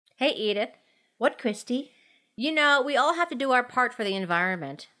Hey, Edith. What, Christy? You know, we all have to do our part for the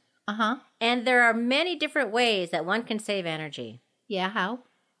environment. Uh-huh. And there are many different ways that one can save energy. Yeah, how?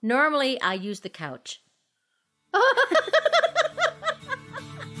 Normally, I use the couch.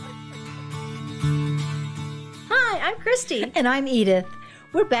 Hi, I'm Christy. And I'm Edith.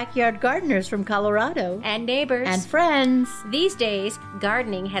 We're backyard gardeners from Colorado. And neighbors. And friends. These days,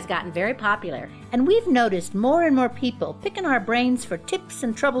 gardening has gotten very popular. And we've noticed more and more people picking our brains for tips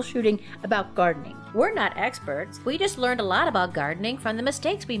and troubleshooting about gardening. We're not experts. We just learned a lot about gardening from the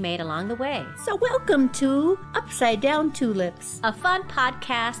mistakes we made along the way. So welcome to Upside Down Tulips, a fun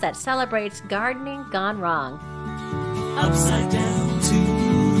podcast that celebrates gardening gone wrong. Upside Down Tulips.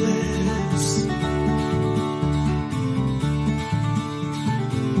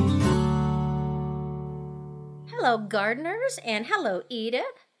 Hello, gardeners, and hello,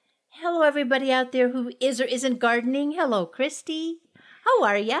 Edith. Hello, everybody out there who is or isn't gardening. Hello, Christy. How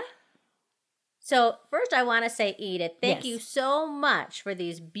are ya? So, first I want to say, Edith, thank Yes. you so much for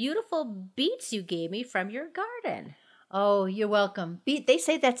these beautiful beets you gave me from your garden. Oh, you're welcome. They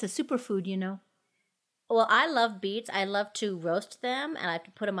say that's a superfood, you know. Well, I love beets. I love to roast them, and I like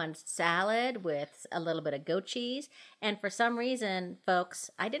to put them on salad with a little bit of goat cheese. And for some reason,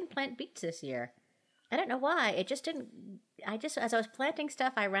 folks, I didn't plant beets this year. I don't know why. It just didn't. As I was planting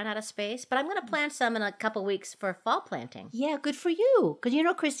stuff, I ran out of space. But I'm going to plant some in a couple weeks for fall planting. Yeah, good for you. Because, you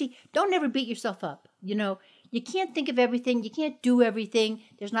know, Christy, don't ever beat yourself up. You know, you can't think of everything. You can't do everything.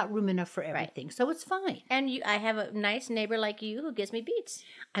 There's not room enough for everything. Right. So it's fine. And I have a nice neighbor like you who gives me beets.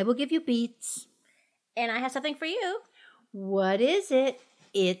 I will give you beets. And I have something for you. What is it?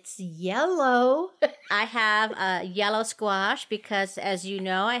 It's yellow. I have a yellow squash because, as you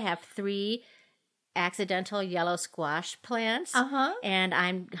know, I have 3 accidental yellow squash plants. And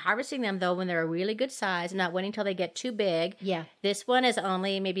I'm harvesting them, though, when they're a really good size. I'm not waiting until they get too big. Yeah. This one is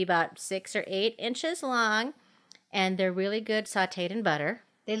only maybe about 6 or 8 inches long, and they're really good sauteed in butter.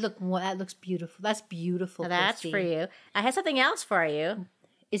 That looks beautiful. That's beautiful, That's Christy. for you. I have something else for you.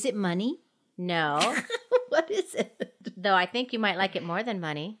 Is it money? No. What is it? Though I think you might like it more than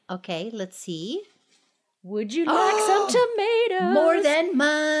money. Okay, let's see. Would you like some tomatoes? More than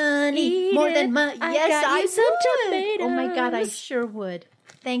money. Edith, More than money. Yes, I would. some tomatoes. Oh my God, I sure would.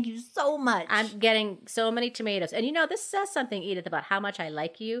 Thank you so much. I'm getting so many tomatoes. And you know, this says something, Edith, about how much I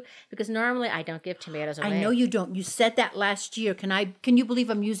like you, because normally I don't give tomatoes away. I know you don't. You said that last year. Can you believe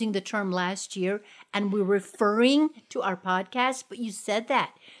I'm using the term last year and we're referring to our podcast, but you said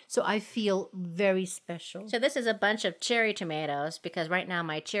that. So I feel very special. So this is a bunch of cherry tomatoes, because right now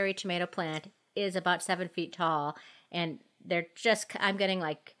my cherry tomato plant is about 7 feet tall, and I'm getting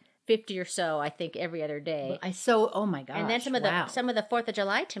like 50 or so, I think, every other day. Oh my gosh. And then some of the 4th of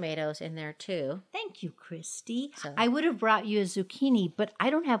July tomatoes in there too. Thank you, Christy. So. I would have brought you a zucchini, but I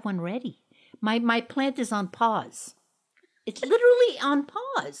don't have one ready. My plant is on pause. It's literally on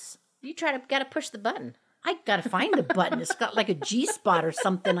pause. You gotta push the button. I gotta find the button. It's got like a G spot or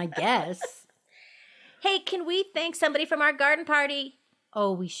something, I guess. Hey, can we thank somebody from our garden party?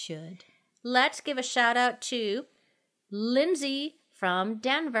 Oh, we should. Let's give a shout out to Lindsay from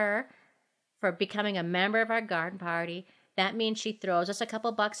Denver for becoming a member of our garden party. That means she throws us a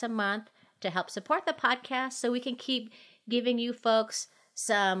couple bucks a month to help support the podcast so we can keep giving you folks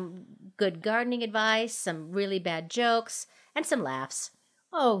some good gardening advice, some really bad jokes, and some laughs.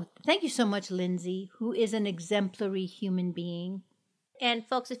 Oh, thank you so much, Lindsay, who is an exemplary human being. And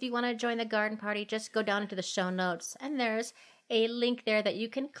folks, if you want to join the garden party, just go down into the show notes, and there's a link there that you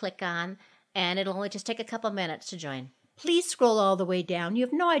can click on, and it'll only just take a couple minutes to join. Please scroll all the way down. You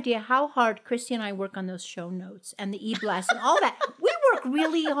have no idea how hard Christy and I work on those show notes and the e-blast and all that. We work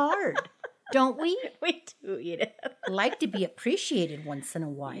really hard, don't we? We do, Edith. Like to be appreciated once in a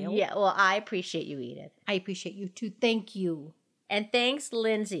while. Yeah, well, I appreciate you, Edith. I appreciate you too. Thank you. And thanks,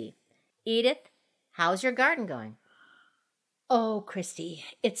 Lindsay. Edith, how's your garden going? Oh, Christy,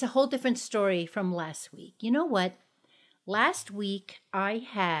 it's a whole different story from last week. You know what? Last week, I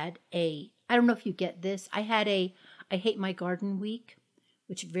had I don't know if you get this, I had I hate my garden week,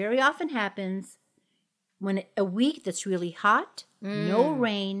 which very often happens when a week that's really hot, no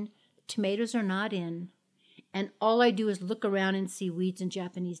rain, tomatoes are not in, and all I do is look around and see weeds and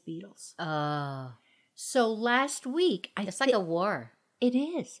Japanese beetles. Oh. So last week, It's like a war. It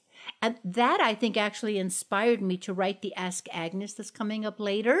is. And that, I think, actually inspired me to write the Ask Agnes that's coming up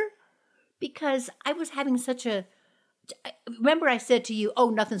later, because I was having remember I said to you, oh,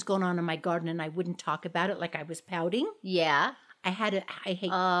 nothing's going on in my garden, and I wouldn't talk about it, like I was pouting? Yeah. I hate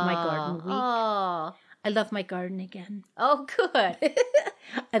my garden week. Oh. I love my garden again. Oh, good.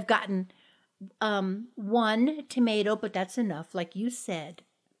 I've gotten 1 tomato, but that's enough, like you said.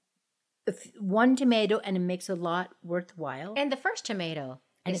 one tomato, and it makes a lot worthwhile. And the first tomato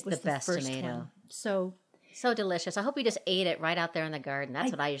And is it was the best first tomato. one. So So delicious. I hope you just ate it right out there in the garden.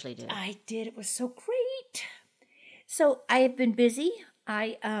 That's what I usually do. I did. It was so great. So I have been busy.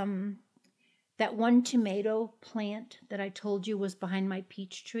 That one tomato plant that I told you was behind my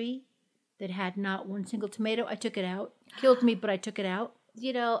peach tree that had not one single tomato, I took it out. Killed me, but I took it out.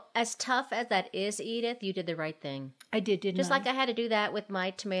 You know, as tough as that is, Edith, you did the right thing. I did, didn't Just I? like I had to do that with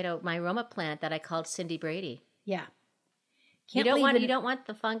my tomato, my Roma plant that I called Cindy Brady. Yeah. You don't want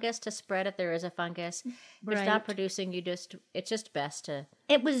the fungus to spread if there is a fungus. If it's not Right. producing, it's just best to.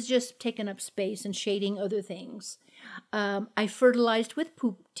 It was just taking up space and shading other things. I fertilized with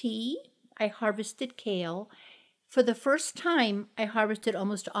poop tea. I harvested kale. For the first time, I harvested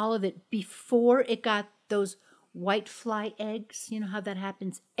almost all of it before it got those white fly eggs. You know how that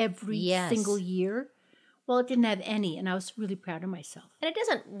happens every Yes. single year? Well, it didn't have any, and I was really proud of myself. And it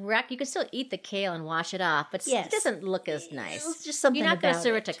doesn't wreck. You can still eat the kale and wash it off, but Yes. it doesn't look as nice. It's just something You're not going to about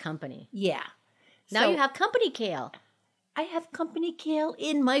serve it it. to company. Yeah. Now So, you have company kale. I have company kale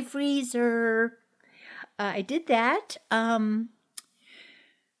in my freezer. I did that.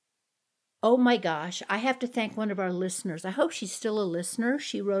 Oh my gosh, I have to thank one of our listeners. I hope she's still a listener.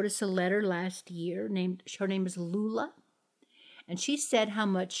 She wrote us a letter last year. Her name is Lula. And she said how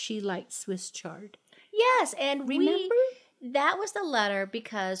much she liked Swiss chard. Yes, and Remember? that was the letter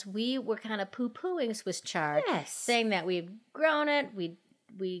because we were kind of poo-pooing Swiss chard, Yes. saying that we've grown it, we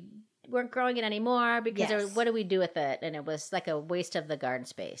weren't growing it anymore because Yes. what do we do with it? And it was like a waste of the garden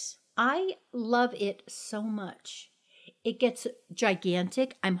space. I love it so much. It gets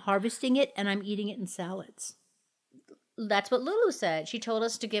gigantic. I'm harvesting it and I'm eating it in salads. That's what Lulu said. She told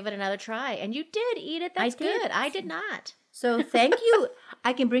us to give it another try, and you did eat it. That's did. good. I did not. So thank you.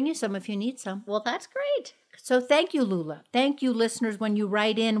 I can bring you some if you need some. Well, that's great. So thank you, Lula. Thank you, listeners. When you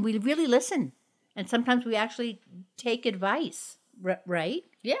write in, we really listen. And sometimes we actually take advice, right?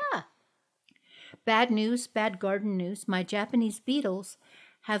 Yeah. Bad news, bad garden news. My Japanese beetles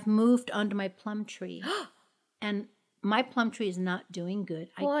have moved onto my plum tree. And my plum tree is not doing good.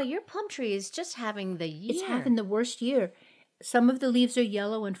 Boy, your plum tree is just having the year. It's having the worst year. Some of the leaves are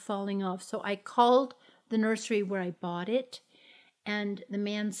yellow and falling off. So I called the nursery where I bought it, and the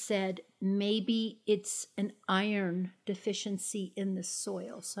man said maybe it's an iron deficiency in the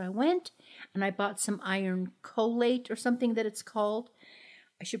soil. So I went and I bought some iron cholate or something that it's called.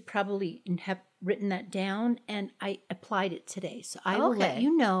 I should probably have written that down, and I applied it today. So I will let Okay.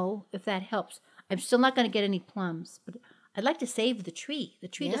 you know if that helps. I'm still not going to get any plums, but I'd like to save the tree. The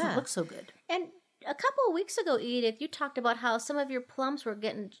tree doesn't Yeah. look so good. And a couple of weeks ago, Edith, you talked about how some of your plums were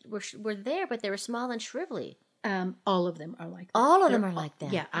there, but they were small and shrivelly. All of them are like that. All of them They're are like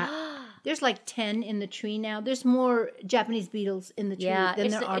that. Yeah. There's like 10 in the tree now. There's more Japanese beetles in the tree than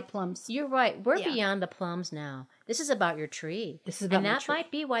there are plums. You're right. We're Yeah. beyond the plums now. This is about your tree. This is about and my that tree.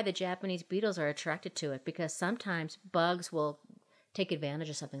 might be why the Japanese beetles are attracted to it, because sometimes bugs will take advantage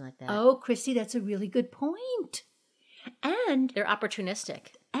of something like that. Oh, Christy, that's a really good point. And They're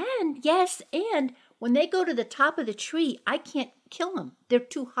opportunistic. yes, and when they go to the top of the tree, I can't kill them. They're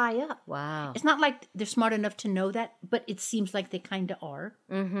too high up. Wow. It's not like they're smart enough to know that, but it seems like they kind of are.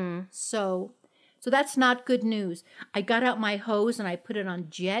 Mm-hmm. So that's not good news. I got out my hose and I put it on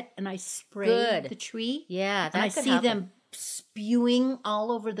jet and I sprayed Good. the tree. Yeah, that And I could see help them spewing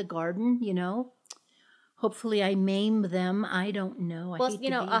all over the garden, you know. Hopefully I maim them. I don't know. Well,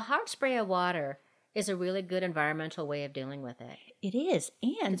 a hard spray of water is a really good environmental way of dealing with it. It is.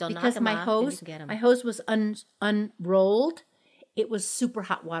 And they'll knock because 'em my off and you hose can get 'em. my hose was unrolled, it was super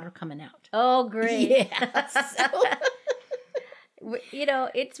hot water coming out. Oh, great. Yeah. So-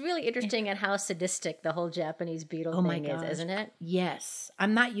 It's really interesting at how sadistic the whole Japanese beetle thing is, isn't it? Yes.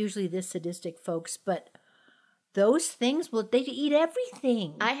 I'm not usually this sadistic, folks, but those things, well, they eat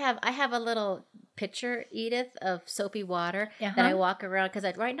everything. I have a little pitcher, Edith, of soapy water that Uh-huh. I walk around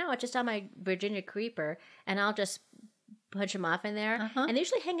because right now it's just on my Virginia creeper, and I'll just punch them off in there. Uh-huh. And they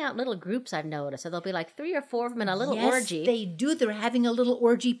usually hang out in little groups, I've noticed. So there'll be like 3 or 4 of them in a little Yes, orgy. they do. They're having a little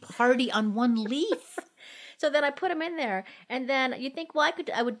orgy party on one leaf. So then I put them in there, and then you think, well,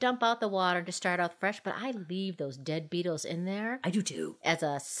 I would dump out the water to start out fresh, but I leave those dead beetles in there I do too. as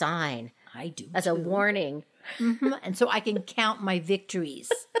a sign, I do as a warning. Mhm. And so I can count my victories.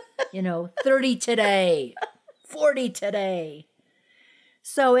 30 today, 40 today.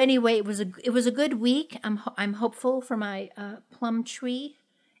 So anyway, it was a good week. I'm hopeful for my plum tree,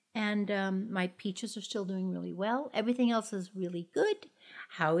 and my peaches are still doing really well. Everything else is really good.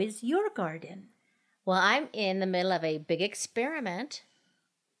 How is your garden? Well, I'm in the middle of a big experiment.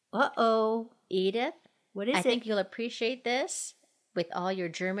 Uh-oh. Edith, What is I it? think you'll appreciate this. with all your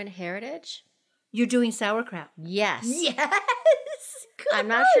German heritage. You're doing sauerkraut. Yes. Yes. I'm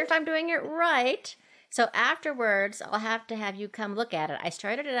not sure if I'm doing it right. So afterwards, I'll have to have you come look at it. I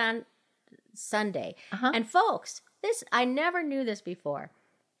started it on Sunday. And folks, I never knew this before.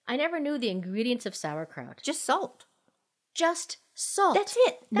 I never knew the ingredients of sauerkraut. Just salt. Just salt. That's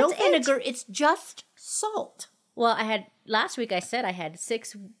it. No vinegar. It's just salt. Well, last week I said I had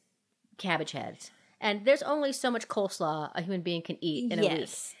 6 cabbage heads. And there's only so much coleslaw a human being can eat in a week.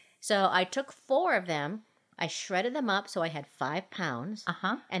 So I took 4 of them. I shredded them up so I had 5 pounds.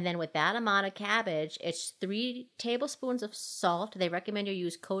 And then with that amount of cabbage, it's 3 tablespoons of salt. They recommend you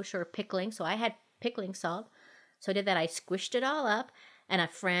use kosher pickling. So I had pickling salt. So I did that. I squished it all up. And a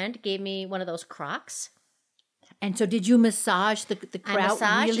friend gave me one of those crocks. And so did you massage the kraut I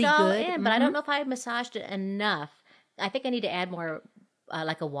massaged really it all good? in, but I don't know if I massaged it enough. I think I need to add more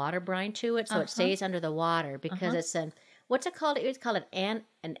like a water brine to it so it stays under the water because it's what's it called? It's called an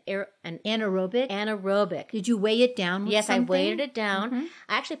anaerobic. Anaerobic. Did you weigh it down with Yes, something? I weighted it down.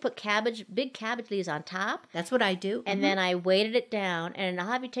 I actually put big cabbage leaves on top. That's what I do. And then I weighted it down, and I'll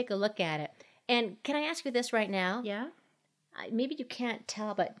have you take a look at it. And can I ask you this right now? Yeah. Maybe you can't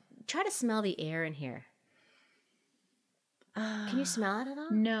tell, but try to smell the air in here. Can you smell it at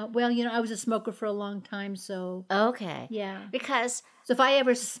all? No. Well, I was a smoker for a long time, so. Okay. Yeah. Because. So if I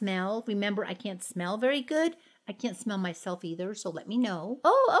ever smell, remember, I can't smell very good. I can't smell myself either, so let me know.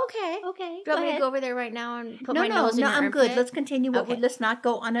 Oh, okay. Okay. Do you want me to go over there right now and put my No, nose in your I'm armpit? good. Let's continue. Okay. Let's not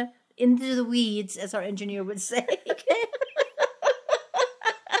go into the weeds, as our engineer would say.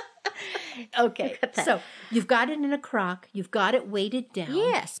 Okay. So you've got it in a crock. You've got it weighted down.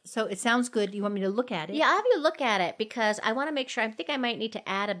 Yes. So it sounds good. You want me to look at it? Yeah, I'll have you look at it because I want to make sure. I think I might need to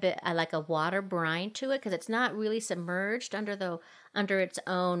add a bit like a water brine to it because it's not really submerged under its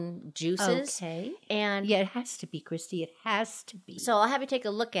own juices. Okay. And yeah, it has to be, Christy. It has to be. So I'll have you take a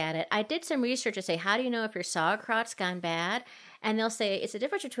look at it. I did some research to say, how do you know if your sauerkraut's gone bad? And they'll say it's a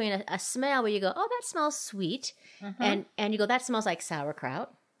difference between a smell where you go, oh, that smells sweet, and you go, that smells like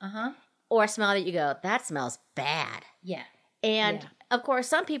sauerkraut. Or a smell that you go, that smells bad. Yeah. And, of course,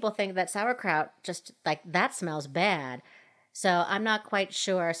 some people think that sauerkraut just, like, that smells bad. So I'm not quite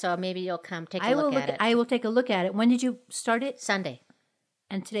sure. So maybe you'll come take a look at it. I will take a look at it. When did you start it? Sunday.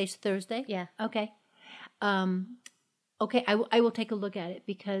 And today's Thursday? Yeah. Okay. Okay, I will take a look at it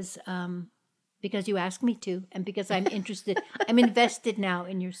because you asked me to and because I'm interested. I'm invested now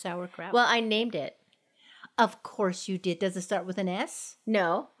in your sauerkraut. Well, I named it. Of course you did. Does it start with an S?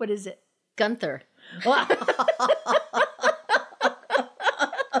 No. What is it? Gunther.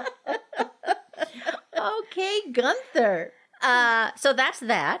 Okay, Gunther. So that's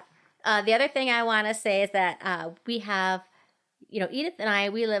that. The other thing I want to say is that we have, Edith and I,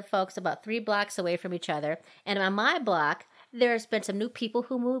 we live, folks, about 3 blocks away from each other. And on my block, there's been some new people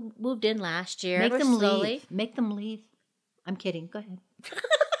who moved in last year. Make them slowly. leave. Make them leave. I'm kidding. Go ahead.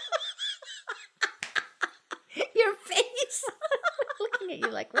 Your face. Looking at you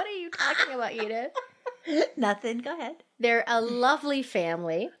like, what are you talking about, Edith? Nothing. Go ahead. They're a lovely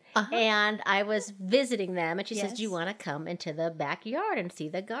family. And I was visiting them, and she says, do you want to come into the backyard and see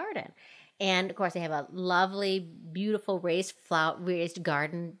the garden? And, of course, they have a lovely, beautiful raised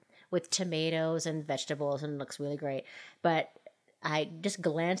garden with tomatoes and vegetables, and it looks really great. But I just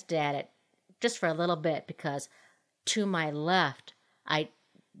glanced at it just for a little bit because to my left,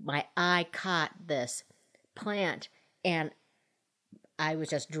 my eye caught this plant, and I was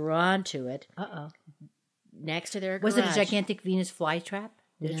just drawn to it. Next to their garage. Was it a gigantic Venus flytrap?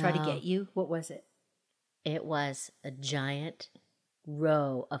 Did it try to No. get you? What was it? It was a giant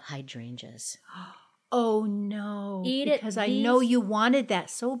row of hydrangeas. Oh, no. Edith, because I know you wanted that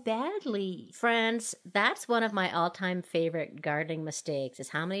so badly. Friends, that's one of my all-time favorite gardening mistakes is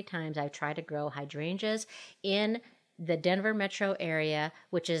how many times I've tried to grow hydrangeas in the Denver metro area,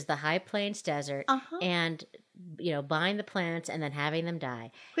 which is the High Plains Desert, and, buying the plants and then having them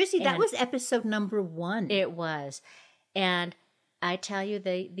die. Chrissy, that was episode number 1. It was. And I tell you,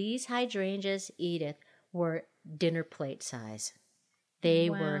 these hydrangeas, Edith, were dinner plate size.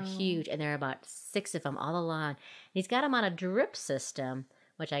 They were huge, and there are about 6 of them all along. He's got them on a drip system,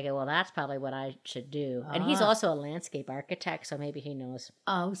 which I go, well, that's probably what I should do. And he's also a landscape architect, so maybe he knows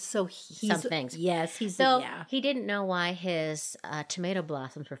so he's some things. Yes, he didn't know why his tomato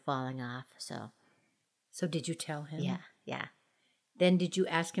blossoms were falling off. So did you tell him? Yeah. Then did you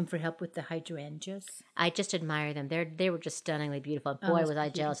ask him for help with the hydrangeas? I just admire them. They were just stunningly beautiful. Boy, was I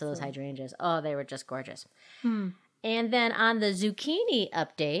jealous of those hydrangeas. Oh, they were just gorgeous. And then on the zucchini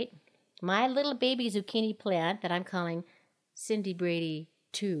update, my little baby zucchini plant that I'm calling Cindy Brady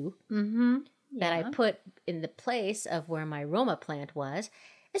 2, that I Yeah. put in the place of where my Roma plant was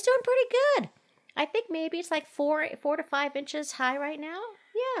is doing pretty good. I think maybe it's like 4 to 5 inches high right now.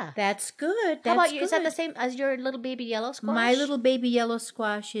 Yeah. That's good. How about you? Good. Is that the same as your little baby yellow squash? My little baby yellow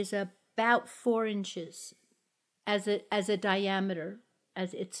squash is about 4 inches as a diameter,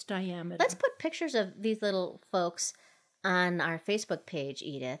 as its diameter. Let's put pictures of these little folks on our Facebook page,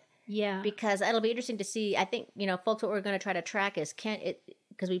 Edith, Yeah. because it'll be interesting to see. I think, folks, what we're going to try to track is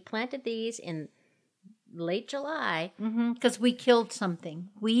because we planted these in late July. Because we killed something.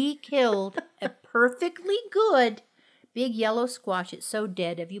 We killed a perfectly good big yellow squash. It's so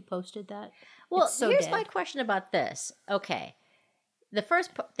dead. Have you posted that? Well, It's so here's dead. my question about this. Okay. The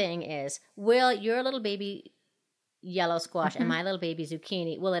first thing is, will your little baby yellow squash and my little baby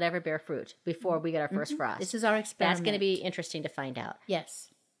zucchini, will it ever bear fruit before we get our first frost? This is our experiment. That's going to be interesting to find out. Yes.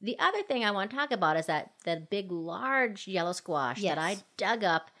 The other thing I want to talk about is that big, large yellow squash that I Yes. dug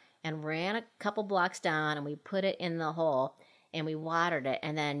up and ran a couple blocks down, and we put it in the hole, and we watered it,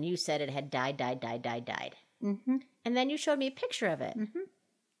 and then you said it had died. Mm-hmm. And then you showed me a picture of it.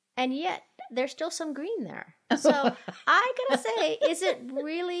 And yet, there's still some green there. So I gotta say, is it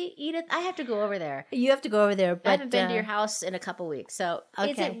really, Edith? I have to go over there. You have to go over there. But, I haven't been to your house in a couple weeks. So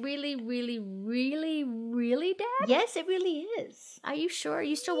is Okay. it really, really, really, really dead? Yes, it really is. Are you sure? Are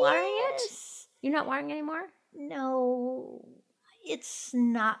you still watering it? Yes. You're not watering anymore? No, it's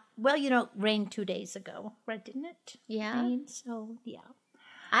not. Well, rained 2 days ago, right? Didn't it? Yeah. Rain, so yeah.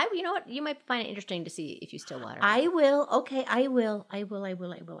 You know what? You might find it interesting to see if you still water. I will. Okay, I will. I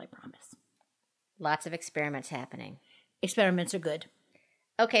promise. Lots of experiments happening. Experiments are good.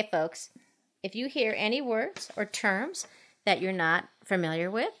 Okay, folks. If you hear any words or terms that you're not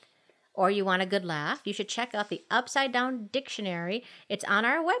familiar with, or you want a good laugh, you should check out the Upside Down Dictionary. It's on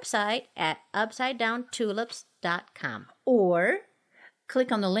our website at upsidedowntulips.com. Or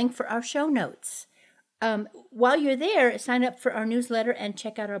click on the link for our show notes. While you're there, sign up for our newsletter and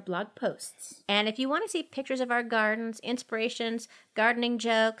check out our blog posts. And if you want to see pictures of our gardens, inspirations, gardening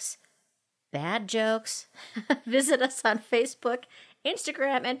jokes, bad jokes, visit us on Facebook,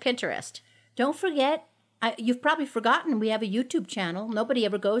 Instagram, and Pinterest. Don't forget, you've probably forgotten we have a YouTube channel. Nobody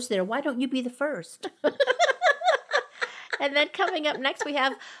ever goes there. Why don't you be the first? And then coming up next, we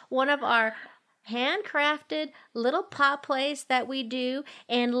have one of our handcrafted little pot plays that we do.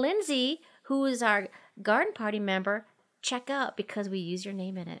 And Lindsay, who is our garden party member, check out because we use your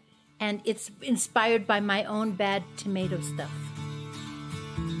name in it. And it's inspired by my own bad tomato stuff.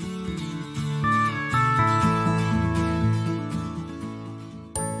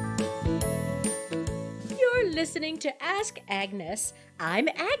 You're listening to Ask Agnes. I'm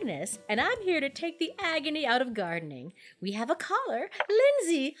Agnes, and I'm here to take the agony out of gardening. We have a caller,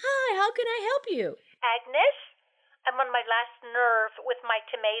 Lindsay. Hi, how can I help you? Agnes, I'm on my last nerve with my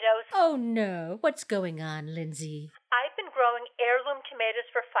tomatoes. Oh no, what's going on, Lindsay? I've been growing heirloom tomatoes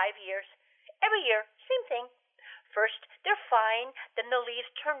for 5 years. Every year, same thing. First, they're fine, then the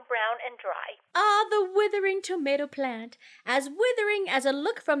leaves turn brown and dry. Ah, the withering tomato plant, as withering as a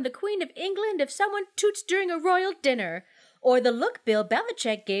look from the Queen of England if someone toots during a royal dinner, or the look Bill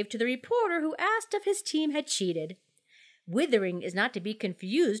Belichick gave to the reporter who asked if his team had cheated. Withering is not to be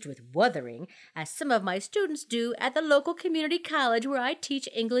confused with wuthering, as some of my students do at the local community college where I teach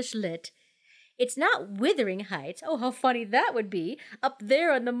English Lit. It's not Withering Heights. Oh, how funny that would be. Up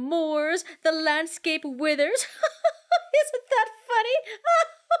there on the moors, the landscape withers. Isn't that funny?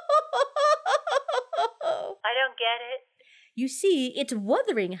 I don't get it. You see, it's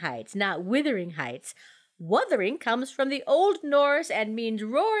Wuthering Heights, not Withering Heights. Wuthering comes from the Old Norse and means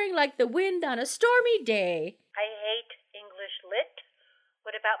roaring like the wind on a stormy day. I hate English Lit.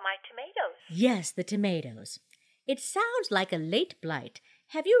 What about my tomatoes? Yes, the tomatoes. It sounds like a late blight.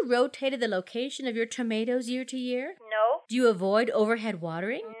 Have you rotated the location of your tomatoes year to year? No, Do you avoid overhead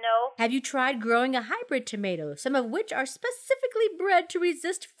watering? no, Have you tried growing a hybrid tomato, some of which are specifically bred to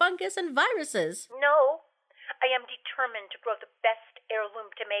resist fungus and viruses? no. I am determined to grow the best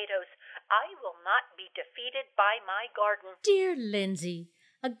heirloom tomatoes. I will not be defeated by my garden. Dear Lindsay,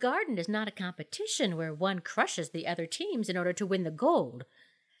 a garden is not a competition where one crushes the other teams in order to win the gold.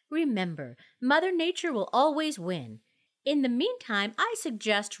 Remember, Mother Nature will always win. In the meantime, I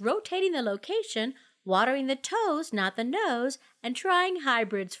suggest rotating the location, watering the toes, not the nose, and trying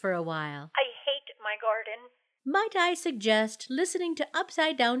hybrids for a while. I hate my garden. Might I suggest listening to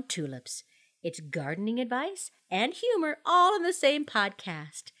Upside Down Tulips? It's gardening advice and humor all in the same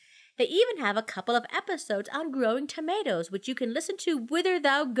podcast. They even have a couple of episodes on growing tomatoes, which you can listen to whither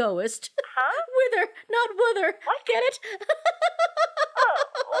thou goest. Huh? Whither, not wither. What? Get it?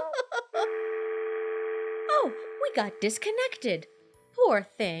 Oh, Oh, we got disconnected. Poor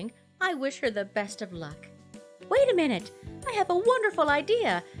thing. I wish her the best of luck. Wait a minute. I have a wonderful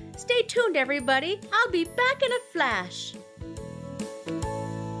idea. Stay tuned, everybody. I'll be back in a flash.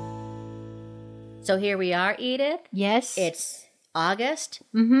 So here we are, Edith. Yes. It's August.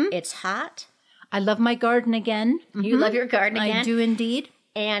 It's hot. I love my garden again. You love your garden again? I do indeed.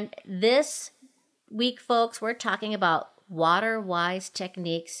 And this week, folks, we're talking about water-wise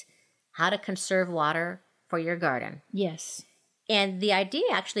techniques, how to conserve water for your garden. Yes. And the idea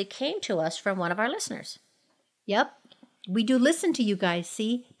actually came to us from one of our listeners. Yep. We do listen to you guys,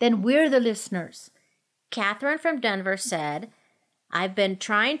 see? Then we're the listeners. Catherine from Denver said, I've been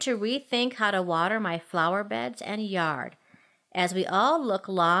trying to rethink how to water my flower beds and yard. As we all look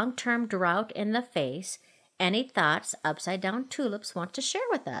long-term drought in the face, any thoughts upside-down tulips want to share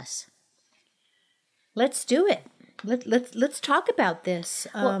with us? Let's do it. Let's talk about this.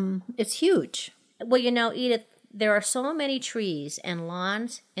 It's huge. Well, you know, Edith, there are so many trees and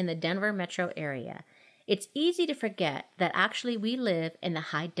lawns in the Denver metro area. It's easy to forget that actually we live in the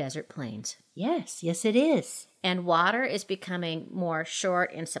high desert plains. Yes, it is. And water is becoming more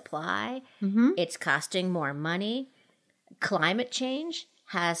short in supply. It's costing more money. Climate change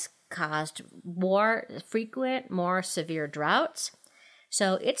has caused more frequent, more severe droughts.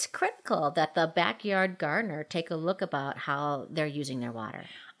 So it's critical that the backyard gardener take a look about how they're using their water.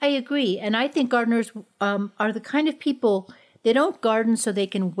 I agree. And I think gardeners are the kind of people, they don't garden so they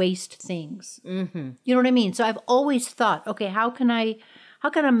can waste things. You know what I mean? So I've always thought, okay, how can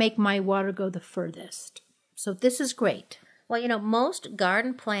I make my water go the furthest? So this is great. Well, you know, most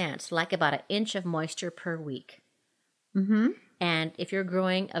garden plants like about 1 inch of moisture per week. And if you're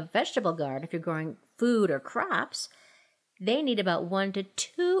growing a vegetable garden, if you're growing food or crops, they need about 1 to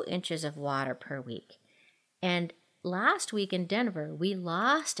 2 inches of water per week. And last week in Denver, we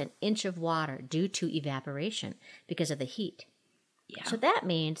lost 1 inch of water due to evaporation because of the heat. Yeah. So that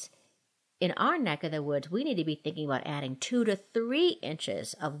means in our neck of the woods, we need to be thinking about adding 2 to 3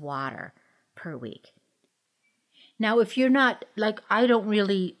 inches of water per week. Now, if you're not, like, I don't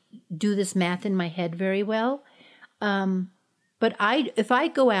really do this math in my head very well, but if I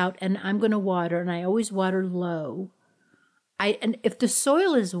go out and I'm going to water, and I always water low, and if the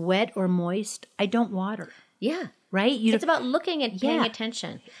soil is wet or moist, I don't water. Yeah. Right? It's about looking and paying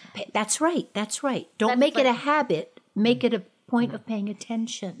attention. That's right. Don't make it a habit. Make it a point of paying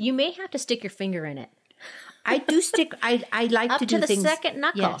attention. You may have to stick your finger in it. I do stick. I like up to do to the things. second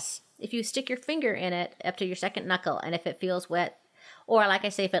knuckle. Yes. If you stick your finger in it up to your second knuckle, and if it feels wet, or like I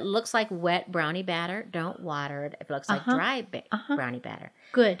say, if it looks like wet brownie batter, don't water it. If it looks like dry brownie batter.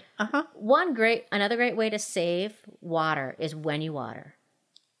 Good. Another great way to save water is when you water.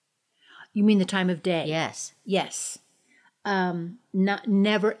 You mean the time of day? Yes. Yes.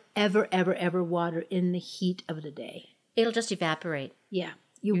 Never, ever water in the heat of the day. It'll just evaporate. Yeah.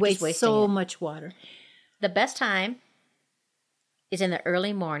 You You're just waste wasting so it. much water. The best time is in the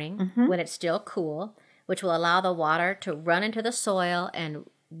early morning when it's still cool, which will allow the water to run into the soil and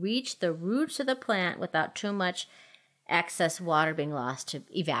reach the roots of the plant without too much excess water being lost to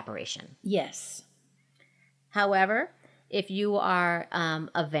evaporation. Yes. However, if you are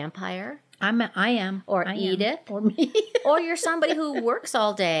a vampire, I am. or I Edith, am. Or me. or you're somebody who works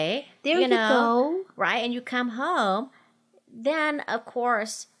all day, There you go. right? And you come home, then of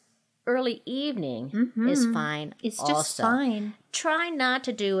course, early evening is fine. It's also. just fine. Try not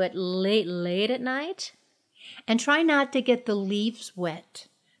to do it late at night. And try not to get the leaves wet,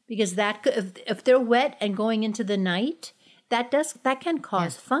 because that if they're wet and going into the night, that can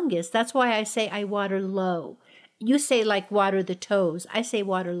cause fungus. That's why I say I water low. You say like water the toes. I say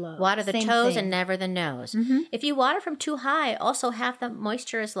water low. Water the Same toes thing. and never the nose. If you water from too high, also half the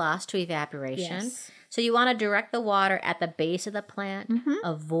moisture is lost to evaporation. Yes. So you want to direct the water at the base of the plant.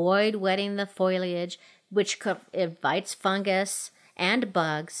 Avoid wetting the foliage, which invites fungus and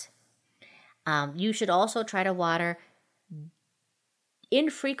bugs. You should also try to water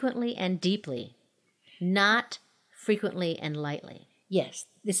infrequently and deeply, not frequently and lightly. Yes,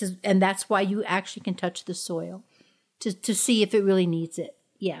 and that's why you actually can touch the soil to see if it really needs it.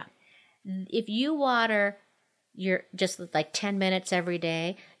 Yeah. If you water you're just like 10 minutes every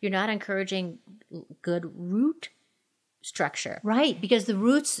day, you're not encouraging good root structure. Right, because the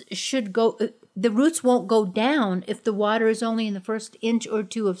roots won't go down if the water is only in the first inch or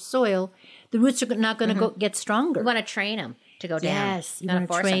two of soil. The roots are not going to get stronger. You want to train them to go down. Yes, you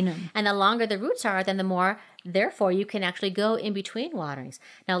want to train them. And the longer the roots are, then the more, therefore, you can actually go in between waterings.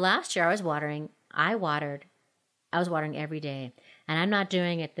 Now, last year I was watering every day. And I'm not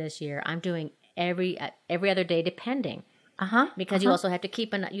doing it this year. I'm doing every other day, depending. Because you also have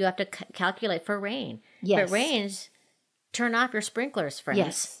to you have to calculate for rain. Yes. If it rains turn off your sprinklers, friends.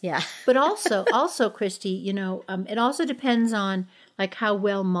 Yes. Yeah. But also, Christy, it also depends on like how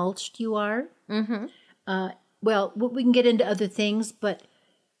well mulched you are. Mm-hmm. Well, we can get into other things, but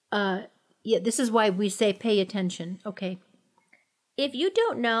this is why we say pay attention. Okay. If you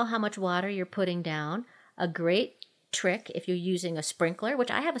don't know how much water you're putting down, a great trick if you're using a sprinkler,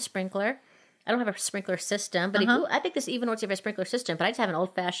 which I have a sprinkler. I don't have a sprinkler system, but I think this even works if you have a sprinkler system, but I just have an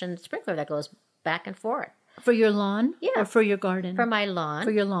old-fashioned sprinkler that goes back and forth. For your lawn? Yeah. Or for your garden? For my lawn.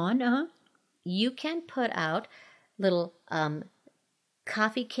 For your lawn, You can put out little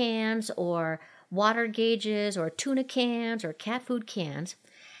coffee cans or water gauges or tuna cans or cat food cans.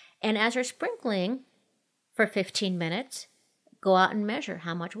 And as you're sprinkling for 15 minutes, go out and measure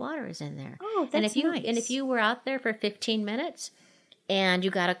how much water is in there. Oh, that's nice. nice. And if you were out there for 15 minutes and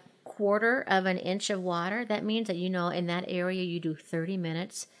you got a quarter of an inch of water, that means that, in that area you do 30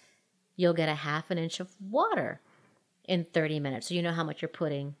 minutes, you'll get a half an inch of water in 30 minutes. So you know how much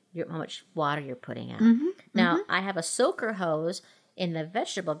how much water you're putting out. Now, I have a soaker hose in the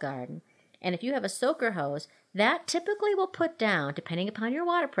vegetable garden. And if you have a soaker hose, that typically will put down, depending upon your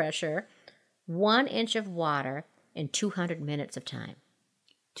water pressure, 1 inch of water in 200 minutes of time.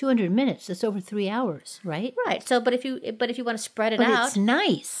 200 minutes, that's over 3 hours, right? Right. So, but if you want to spread it But out, it's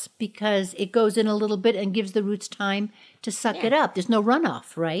nice because it goes in a little bit and gives the roots time to suck it up. There's no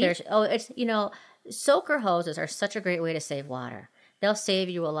runoff, right? Soaker hoses are such a great way to save water. They'll save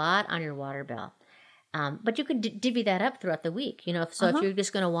you a lot on your water bill. But you can divvy that up throughout the week. If you're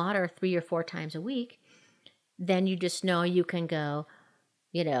just going to water 3 or 4 times a week, then you just know you can go,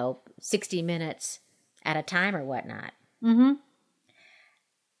 60 minutes at a time or whatnot. Mm-hmm.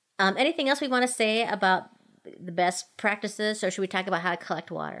 Anything else we want to say about the best practices, or should we talk about how to collect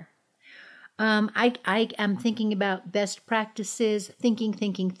water? I am thinking about best practices,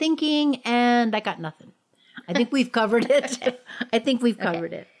 thinking, and I got nothing. I think we've covered it. I think we've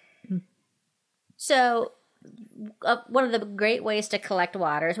covered it. So, one of the great ways to collect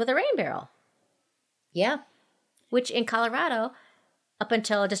water is with a rain barrel. Yeah. Which in Colorado, up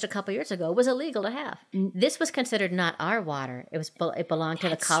until just a couple years ago, was illegal to have. This was considered not our water. It belonged to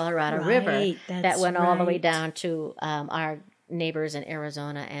the Colorado River that went all the way down to our neighbors in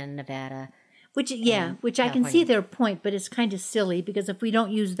Arizona and Nevada. Which I can see their point, but it's kind of silly because if we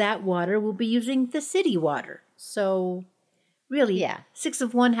don't use that water, we'll be using the city water. So, really, 6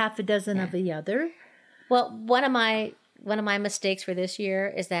 of one, half a dozen of the other. Well, one of my mistakes for this year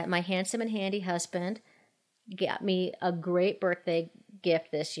is that my handsome and handy husband got me a great birthday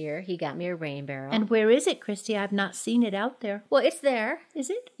gift this year. He got me a rain barrel. And where is it, Christy? I've not seen it out there. Well, it's there. Is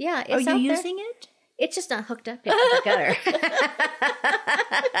it? Yeah, it's Are out you there. using it? It's just not hooked up yet to the gutter.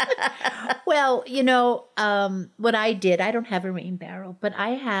 Well, what I did, I don't have a rain barrel, but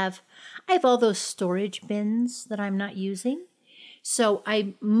I have all those storage bins that I'm not using. So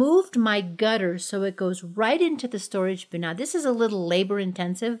I moved my gutter so it goes right into the storage bin. Now, this is a little labor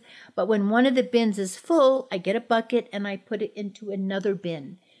intensive, but when one of the bins is full, I get a bucket and I put it into another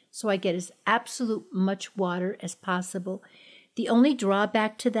bin. So I get as absolute much water as possible. The only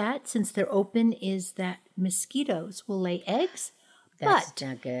drawback to that, since they're open, is that mosquitoes will lay eggs. That's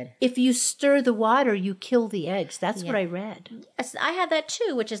not good. If you stir the water, you kill the eggs. That's what I read. I had that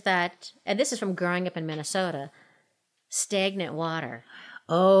too, which is that, and this is from growing up in Minnesota, stagnant water.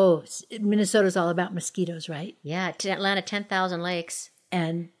 Oh, Minnesota's all about mosquitoes, right? Yeah, Atlanta, 10,000 lakes.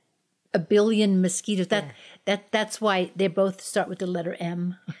 And a billion mosquitoes. That's why they both start with the letter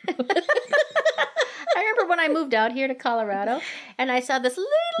M. I remember when I moved out here to Colorado, and I saw this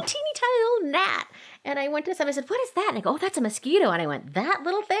little teeny tiny little gnat. And I went to somebody and said, "What is that?" And I go, "Oh, that's a mosquito." And I went, "That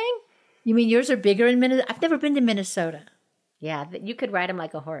little thing?" You mean yours are bigger in Minnesota? I've never been to Minnesota. Yeah, you could ride them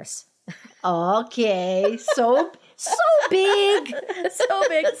like a horse. Okay, so big. So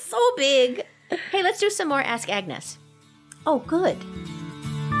big, so big. Hey, let's do some more Ask Agnes. Oh, good.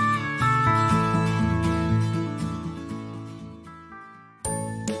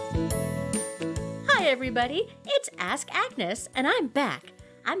 Hi, everybody. It's Ask Agnes, and I'm back.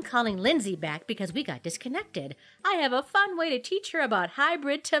 I'm calling Lindsay back because we got disconnected. I have a fun way to teach her about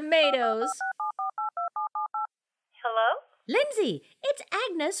hybrid tomatoes. Hello? Lindsay, it's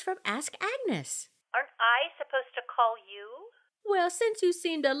Agnes from Ask Agnes. Aren't I supposed to call you? Well, since you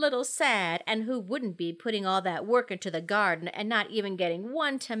seemed a little sad, and who wouldn't be putting all that work into the garden and not even getting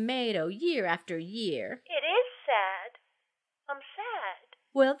one tomato year after year? It is sad. I'm sad.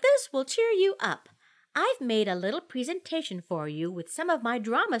 Well, this will cheer you up. I've made a little presentation for you with some of my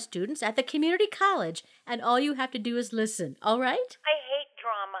drama students at the community college, and all you have to do is listen, all right? I hate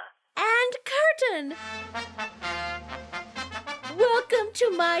drama. And curtain! Welcome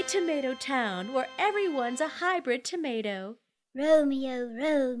to my tomato town, where everyone's a hybrid tomato. Romeo,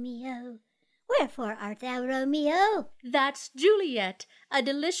 Romeo, wherefore art thou Romeo? That's Juliet, a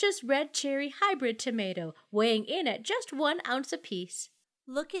delicious red cherry hybrid tomato, weighing in at just 1 ounce apiece.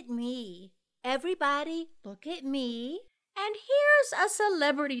 Look at me. Everybody, look at me. And here's a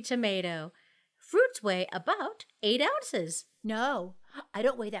celebrity tomato. Fruits weigh about 8 ounces. No, I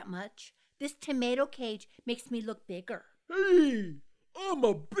don't weigh that much. This tomato cage makes me look bigger. Hey, I'm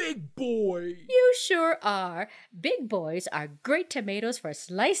a big boy. You sure are. Big boys are great tomatoes for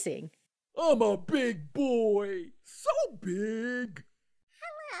slicing. I'm a big boy. So big.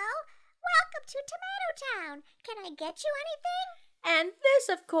 Hello, welcome to Tomato Town. Can I get you anything? And this,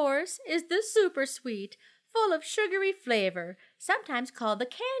 of course, is the super sweet, full of sugary flavor, sometimes called the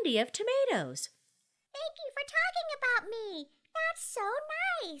candy of tomatoes. Thank you for talking about me. That's so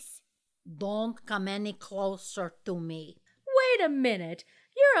nice. Don't come any closer to me. Wait a minute.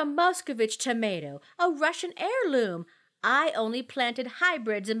 You're a Muscovich tomato, a Russian heirloom. I only planted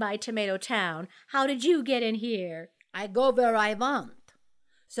hybrids in my tomato town. How did you get in here? I go where I want.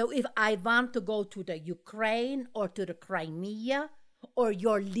 So if I want to go to the Ukraine or to the Crimea or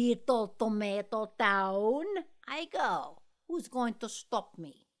your little tomato town, I go. Who's going to stop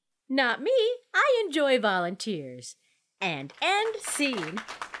me? Not me. I enjoy volunteers. And end scene.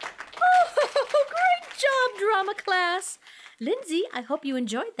 Oh, great job, drama class. Lindsay, I hope you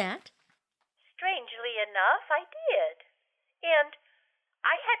enjoyed that. Strangely enough, I did. And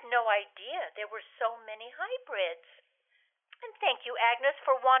I had no idea there were so many hybrids. And thank you, Agnes,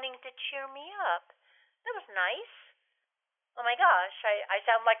 for wanting to cheer me up. That was nice. Oh my gosh, I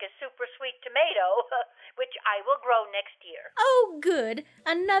sound like a super sweet tomato, which I will grow next year. Oh, good.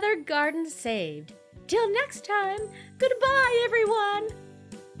 Another garden saved. Till next time, goodbye, everyone.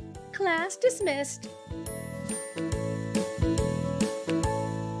 Class dismissed.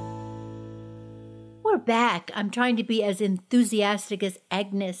 We're back. I'm trying to be as enthusiastic as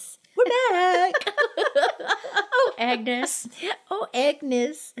Agnes. We're back. Oh, Agnes. Oh,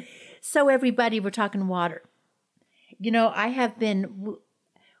 Agnes. So everybody, we're talking water. You know,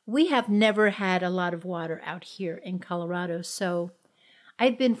 we have never had a lot of water out here in Colorado. So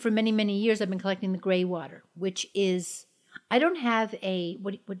I've been, for many, many years, I've been collecting the gray water, which is, I don't have a,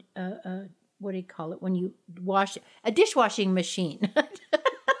 what do you call it when you wash, a dishwashing machine.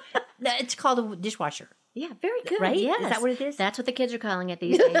 It's called a dishwasher. Yeah, very good. Right? Yes. Is that what it is? That's what the kids are calling it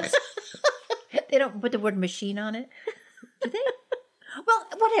these days. They don't put the word machine on it, do they? Well,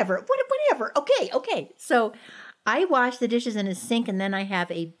 whatever. Okay. So I wash the dishes in a sink, and then I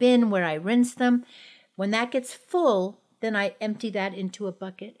have a bin where I rinse them. When that gets full, then I empty that into a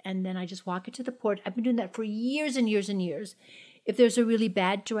bucket, and then I just walk it to the porch. I've been doing that for years and years and years. If there's a really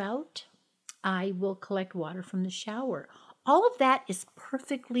bad drought, I will collect water from the shower. All of that is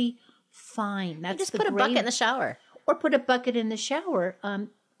perfectly fine. That's You just put a bucket in the shower. Or put a bucket in the shower,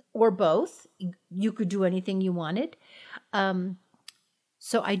 or both. You could do anything you wanted.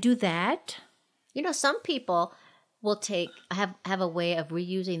 So I do that. You know, some people will have a way of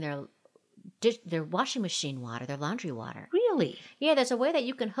reusing their washing machine water, their laundry water. Really? Yeah, there's a way that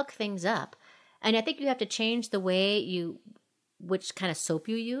you can hook things up. And I think you have to change the way which kind of soap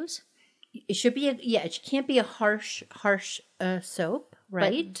you use. It should be it can't be a harsh soap,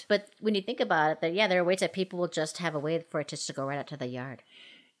 right? But when you think about it, there are ways that people will just have a way for it just to go right out to the yard.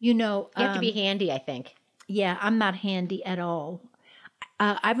 You know, You have to be handy, I think. Yeah, I'm not handy at all.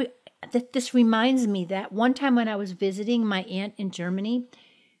 This reminds me that one time when I was visiting my aunt in Germany,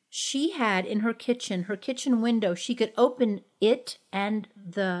 she had in her kitchen window, she could open it and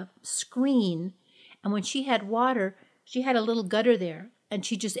the screen. And when she had water, she had a little gutter there. And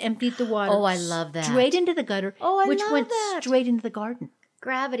she just emptied the water. Oh, I love that. Straight into the gutter. Oh, I which love went that. straight into the garden.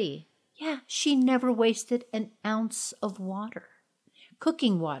 Gravity. Yeah, she never wasted an ounce of water.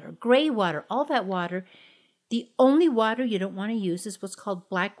 Cooking water, gray water, all that water. The only water you don't want to use is what's called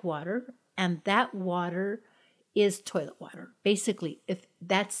black water. And that water is toilet water. Basically, if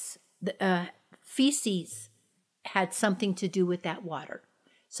that's the feces had something to do with that water.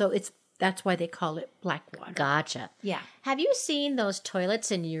 So that's why they call it black water. Gotcha. Yeah. Have you seen those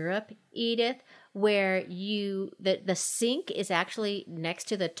toilets in Europe, Edith, where the sink is actually next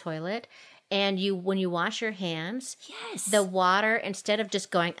to the toilet, and when you wash your hands, Yes. the water, instead of just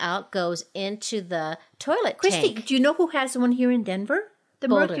going out, goes into the toilet Christy, tank. do you know who has one here in Denver?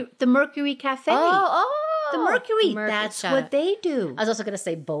 Boulder. The Mercury Cafe. Oh, The Mercury. That's shout what out. they do. I was also going to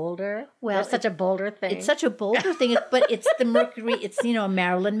say Boulder. Well, That's such a Boulder thing. It's such a Boulder thing, but it's the Mercury. It's a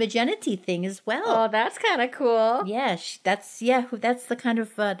Marilyn Magenity thing as well. Oh, that's kind of cool. Yeah, that's the kind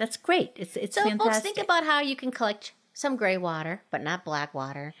of that's great. It's So, fantastic. folks, think about how you can collect some gray water, but not black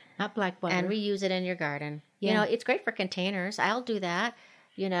water. Not black water. And reuse it in your garden. You Yeah. know, it's great for containers. I'll do that,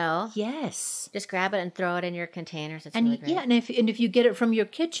 you know. Yes. Just grab it and throw it in your containers. It's And really great. yeah, and if you get it from your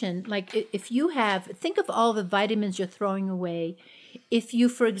kitchen, like if you have, think of all the vitamins you're throwing away. If you,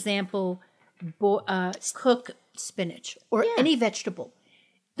 for example, cook spinach or Yeah. any vegetable,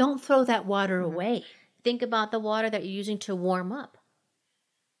 don't throw that water away. Think about the water that you're using to warm up.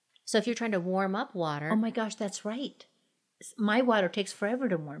 So if you're trying to warm up water, Oh my gosh, that's right. My water takes forever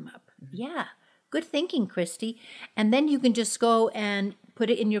to warm up. Yeah. Good thinking, Christy. And then you can just go and put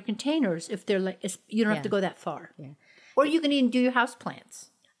it in your containers if they're like, you don't have to go that far. Yeah. Or you can even do your house plants.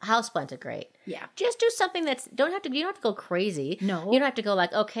 houseplants are great. Yeah. Just do something you don't have to go crazy. No. You don't have to go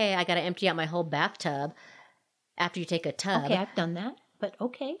like, okay, I got to empty out my whole bathtub after you take a tub. Okay, I've done that, but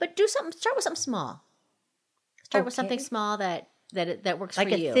okay. But start with something small. Start with something Okay. small that works Like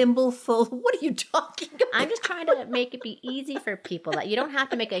for a you. thimble full. What are you talking about? I'm just trying to make it be easy for people. That you don't have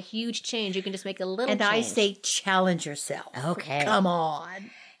to make a huge change. You can just make a little And change. I say challenge yourself. Okay. Come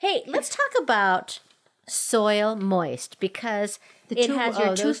on. Hey, let's talk about soil moist because it has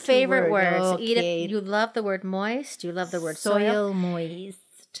your two those two favorite words. words. Edith, Okay. you love the word moist. You love the word soil. Soil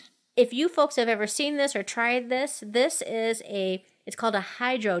moist. If you folks have ever seen this or tried this, it's called a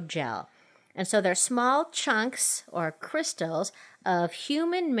hydrogel. And so they're small chunks or crystals of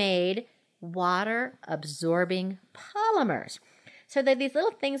human-made water-absorbing polymers. So they're these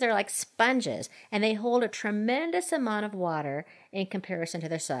little things that are like sponges, and they hold a tremendous amount of water in comparison to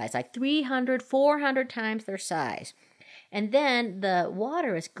their size, like 300, 400 times their size. And then the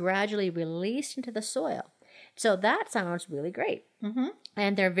water is gradually released into the soil. So that sounds really great. Mm-hmm.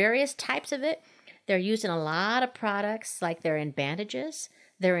 And there are various types of it. They're used in a lot of products, like they're in bandages,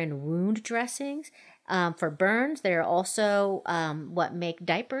 they're in wound dressings. For burns, they're also what make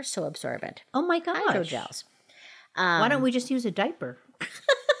diapers so absorbent. Oh my gosh. Hydrogels. Why don't we just use a diaper?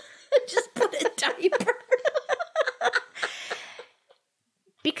 Just put a diaper.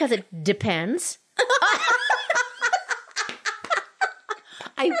 Because it depends.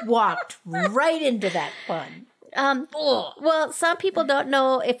 I walked right into that fun. Well, some people don't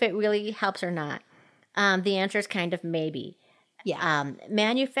know if it really helps or not. The answer is kind of maybe. Yeah.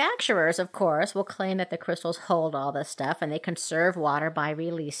 Manufacturers, of course, will claim that the crystals hold all this stuff and they conserve water by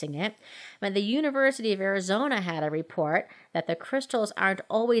releasing it. But the University of Arizona had a report that the crystals aren't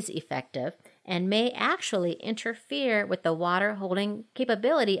always effective and may actually interfere with the water holding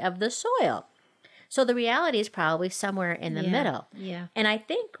capability of the soil. So the reality is probably somewhere in the middle. Yeah. And I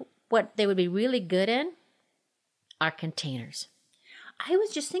think what they would be really good in are containers. I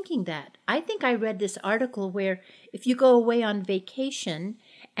was just thinking that. I think I read this article where if you go away on vacation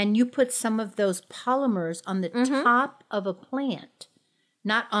and you put some of those polymers on the top of a plant,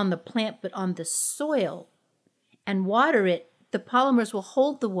 not on the plant, but on the soil, and water it, the polymers will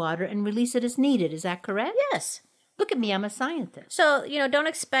hold the water and release it as needed. Is that correct? Yes. Look at me, I'm a scientist. So, don't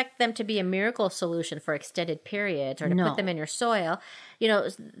expect them to be a miracle solution for extended periods or to No. put them in your soil.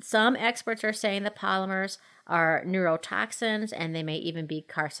 Some experts are saying the polymers are neurotoxins and they may even be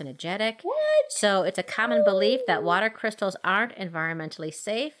carcinogenic. What? So it's a common belief that water crystals aren't environmentally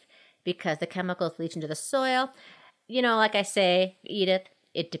safe because the chemicals leach into the soil. Like I say, Edith,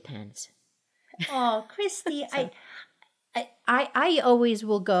 it depends. Oh, Christy, I always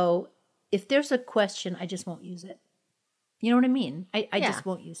will go, if there's a question, I just won't use it. You know what I mean? I Yeah. just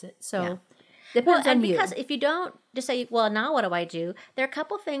won't use it. So Yeah. depends on you. Because if you don't just say, well, now what do I do? There are a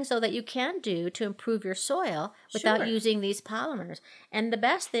couple things, though, that you can do to improve your soil without Sure. using these polymers. And the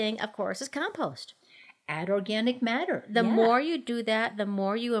best thing, of course, is compost. Add organic matter. The Yeah. more you do that, the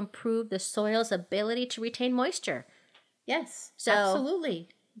more you improve the soil's ability to retain moisture. Yes, So- absolutely.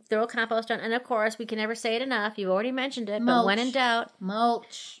 Throw compost on, and of course, we can never say it enough. You've already mentioned it, but Mulch. when in doubt,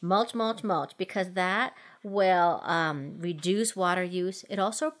 Mulch. mulch, because that will reduce water use. It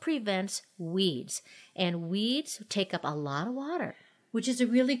also prevents weeds, and weeds take up a lot of water. Which is a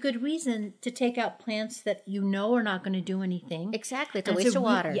really good reason to take out plants that you know are not going to do anything. Exactly, it's a And waste of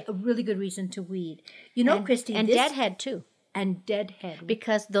water. Yeah, a really good reason to weed. Christy, and this- deadhead too, and deadhead.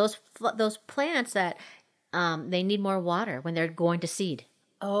 because those plants that they need more water when they're going to seed.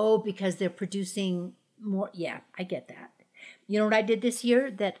 Oh, because they're producing more. Yeah, I get that. You know what I did this year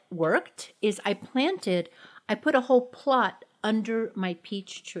that worked is I put a whole plot under my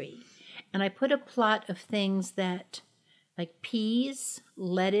peach tree. And I put a plot of things that, like peas,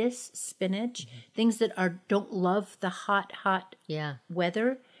 lettuce, spinach, things that don't love the hot Yeah.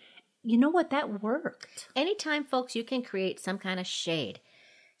 weather. You know what? That worked. Anytime, folks, you can create some kind of shade.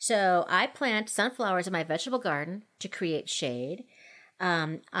 So I plant sunflowers in my vegetable garden to create shade.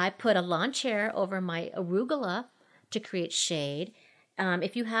 I put a lawn chair over my arugula to create shade.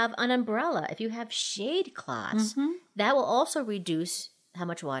 If you have an umbrella, if you have shade cloths, that will also reduce how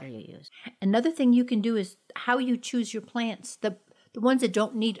much water you use. Another thing you can do is how you choose your plants. The ones that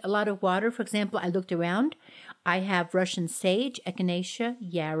don't need a lot of water, for example, I looked around. I have Russian sage, echinacea,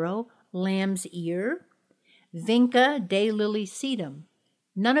 yarrow, lamb's ear, vinca, daylily sedum.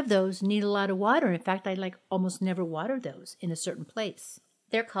 None of those need a lot of water. In fact, I almost never water those in a certain place.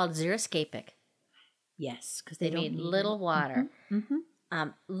 They're called xeriscapic. Yes, because They they don't need need little water.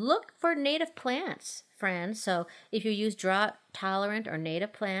 Look for native plants, friends. So if you use drought-tolerant or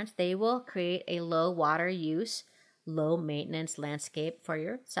native plants, they will create a low water use, low maintenance landscape for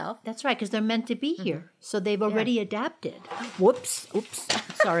yourself. That's right, because they're meant to be here. So they've already adapted. Whoops. Oops.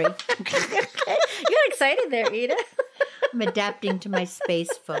 Sorry. You're excited there, Edith. I'm adapting to my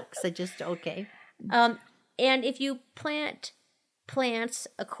space, folks. Okay. And if you plant plants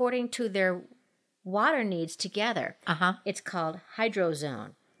according to their water needs together, it's called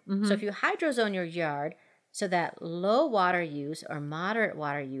hydrozone. So if you hydrozone your yard so that low water use or moderate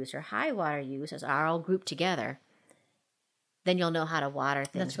water use or high water use are all grouped together, then you'll know how to water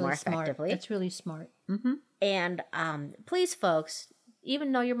things more effectively. That's really smart. And please, folks,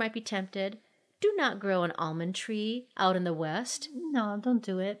 even though you might be tempted, do not grow an almond tree out in the West. No, don't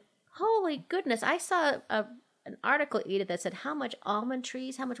do it. Holy goodness. I saw an article, Edith, that said how much almond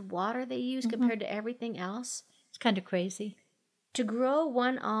trees, how much water they use compared to everything else. It's kind of crazy. To grow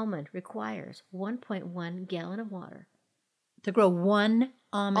one almond requires 1.1 gallon of water. To grow one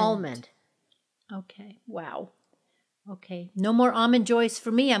almond. Almond. Okay. Wow. Okay. No more almond joys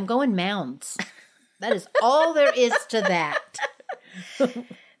for me. I'm going mounds. That is all there is to that.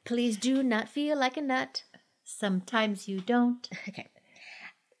 Please do not feel like a nut. Sometimes you don't. Okay.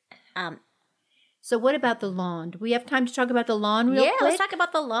 So what about the lawn? Do we have time to talk about the lawn real quick? Yeah, let's talk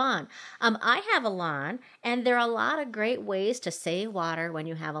about the lawn. I have a lawn, and there are a lot of great ways to save water when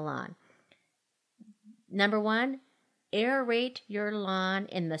you have a lawn. Number one, aerate your lawn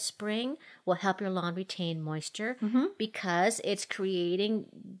in the spring will help your lawn retain moisture because it's creating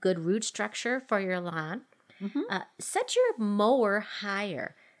good root structure for your lawn. Set your mower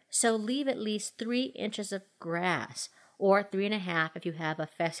higher. So leave at least 3 inches of grass or 3.5 if you have a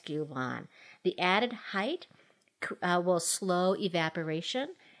fescue lawn. The added height will slow evaporation.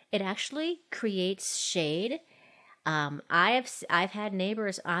 It actually creates shade. I've had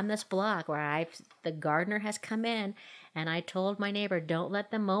neighbors on this block where the gardener has come in, and I told my neighbor, don't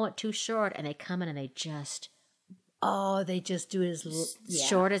let them mow it too short, and they come in and they just do it as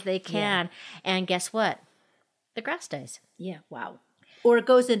short as they can. And guess what? The grass dies. Yeah, wow. Or it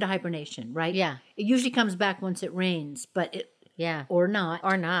goes into hibernation, right? Yeah. It usually comes back once it rains, but or not.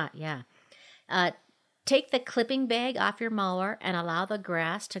 Or not, yeah. Take the clipping bag off your mower and allow the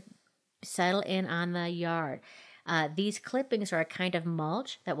grass to settle in on the yard. These clippings are a kind of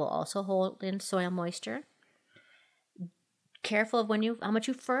mulch that will also hold in soil moisture. Careful of how much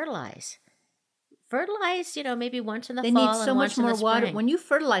you fertilize. Fertilize, maybe once in the fall and once in the spring. They need so much more water. When you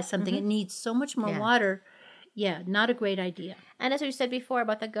fertilize something, it needs so much more water. Yeah, not a great idea. And as we said before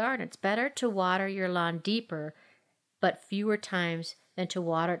about the garden, it's better to water your lawn deeper, but fewer times than to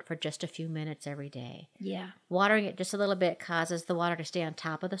water it for just a few minutes every day. Yeah. Watering it just a little bit causes the water to stay on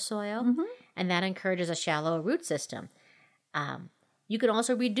top of the soil, and that encourages a shallow root system. You can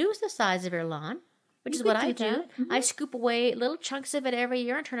also reduce the size of your lawn, which is what I do. I scoop away little chunks of it every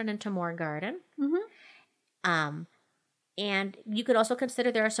year and turn it into more garden. And you could also consider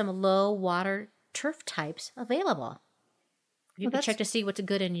there are some low water turf types available. You can check to see what's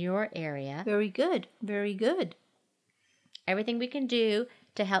good in your area. Very good. Very good. Everything we can do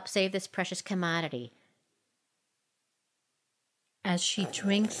to help save this precious commodity. As she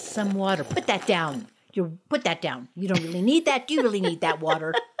drinks some water. Put that down. Put that down. You don't really need that. You really need that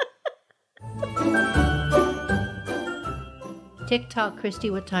water. TikTok, Christy,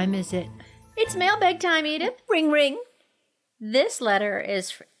 what time is it? It's mailbag time, Edith. Ring, ring. This letter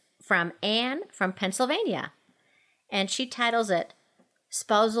is from Anne from Pennsylvania, and she titles it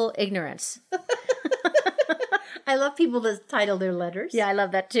Spousal Ignorance. I love people that title their letters. Yeah, I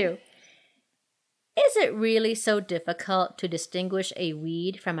love that too. Is it really so difficult to distinguish a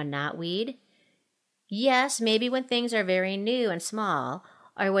weed from a knotweed? Yes, maybe when things are very new and small,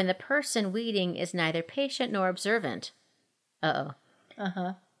 or when the person weeding is neither patient nor observant.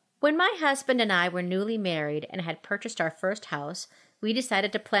 When my husband and I were newly married and had purchased our first house, we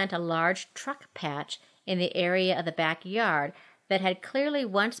decided to plant a large truck patch in the area of the backyard that had clearly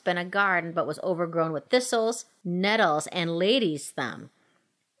once been a garden but was overgrown with thistles, nettles, and lady's thumb.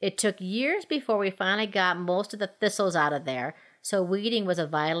 It took years before we finally got most of the thistles out of there, so weeding was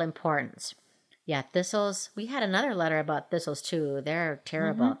of vital importance. Yeah, thistles. We had another letter about thistles too. They're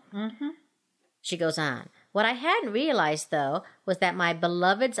terrible. She goes on. What I hadn't realized, though, was that my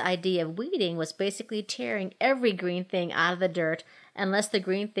beloved's idea of weeding was basically tearing every green thing out of the dirt unless the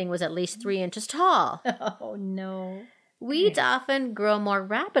green thing was at least 3 inches tall. Oh, no. Weeds often grow more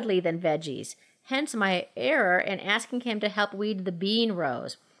rapidly than veggies, hence my error in asking him to help weed the bean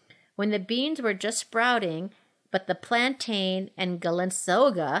rows. When the beans were just sprouting, but the plantain and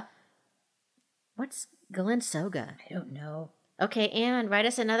galinsoga... What's galinsoga? I don't know. Okay, Anne, write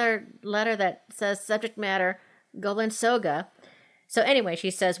us another letter that says subject matter, galinsoga. So anyway,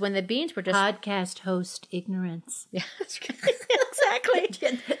 she says, when the beans were just... Podcast host ignorance. Yeah,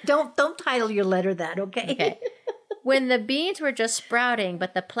 exactly. Don't title your letter that, okay? Okay. When the beans were just sprouting,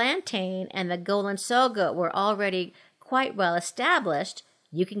 but the plantain and the galinsoga were already quite well established,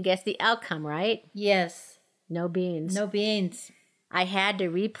 you can guess the outcome, right? Yes. No beans. No beans. I had to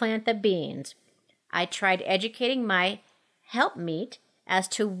replant the beans. I tried educating my helpmeet as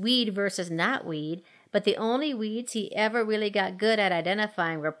to weed versus not weed, but the only weeds he ever really got good at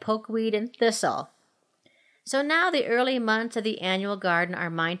identifying were pokeweed and thistle. So now the early months of the annual garden are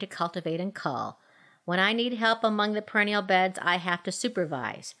mine to cultivate and cull. When I need help among the perennial beds, I have to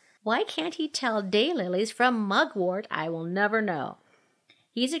supervise. Why can't he tell daylilies from mugwort? I will never know.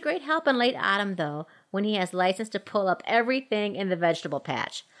 He's a great help in late autumn, though, when he has license to pull up everything in the vegetable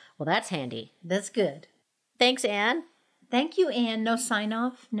patch. Well, that's handy. That's good. Thanks, Anne. Thank you, Anne. No sign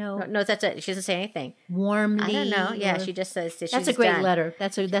off? No, that's it. She doesn't say anything. Warmly. I don't know. Yeah, or... she just says that That's she's a great done. letter.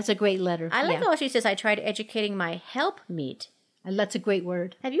 That's a great letter. I like how she says, I tried educating my helpmeet. That's a great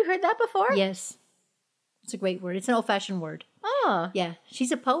word. Have you heard that before? Yes. It's a great word. It's an old-fashioned word. Oh. Yeah.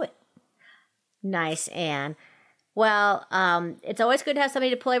 She's a poet. Nice, Anne. Well, it's always good to have somebody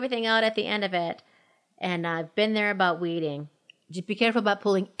to pull everything out at the end of it. And I've been there about weeding. Just be careful about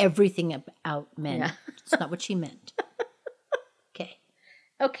pulling everything out, men. Yeah. It's not what she meant. Okay.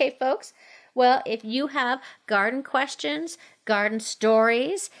 Okay, folks. Well, if you have garden questions, garden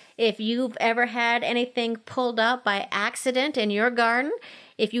stories, if you've ever had anything pulled out by accident in your garden,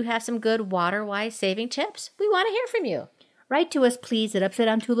 if you have some good water-wise saving tips, we want to hear from you. Write to us, please, at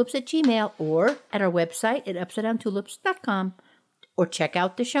upsidedowntulips@gmail.com or at our website at upsidedowntulips.com or check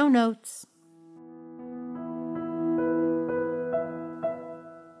out the show notes.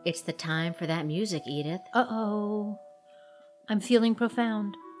 It's the time for that music, Edith. Uh-oh. I'm feeling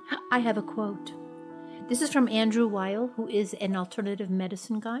profound. I have a quote. This is from Andrew Weil, who is an alternative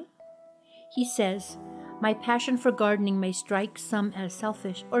medicine guy. He says, "My passion for gardening may strike some as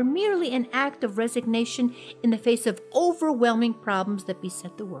selfish or merely an act of resignation in the face of overwhelming problems that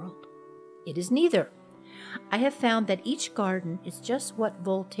beset the world. It is neither. I have found that each garden is just what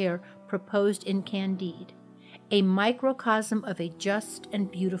Voltaire proposed in Candide, a microcosm of a just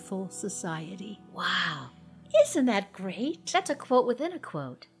and beautiful society." Wow. Isn't that great? That's a quote within a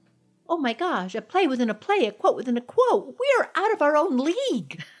quote. Oh my gosh, a play within a play, a quote within a quote. We're out of our own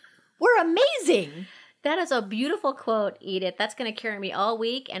league. We're amazing. That is a beautiful quote, Edith. That's going to carry me all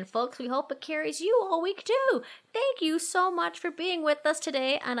week. And folks, we hope it carries you all week too. Thank you so much for being with us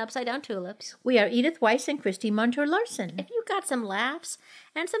today on Upside Down Tulips. We are Edith Weiss and Christy Montour Larson. If you got some laughs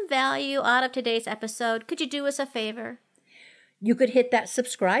and some value out of today's episode, could you do us a favor? You could hit that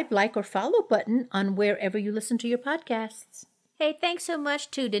subscribe, like, or follow button on wherever you listen to your podcasts. Hey, thanks so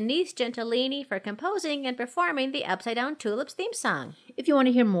much to Denise Gentilini for composing and performing the Upside Down Tulips theme song. If you want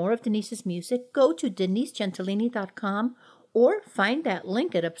to hear more of Denise's music, go to denisegentilini.com or find that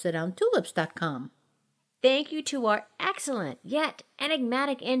link at upsidedowntulips.com. Thank you to our excellent yet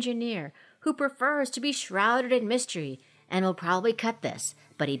enigmatic engineer who prefers to be shrouded in mystery and will probably cut this,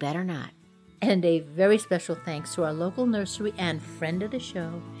 but he better not. And a very special thanks to our local nursery and friend of the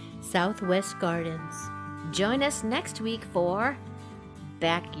show, Southwest Gardens. Join us next week for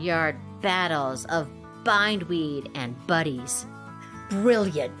Backyard Battles of Bindweed and Buddies.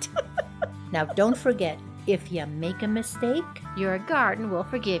 Brilliant. Now don't forget, if you make a mistake, your garden will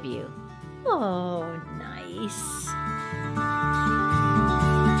forgive you. Oh, nice.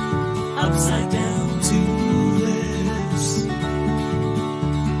 Upside down to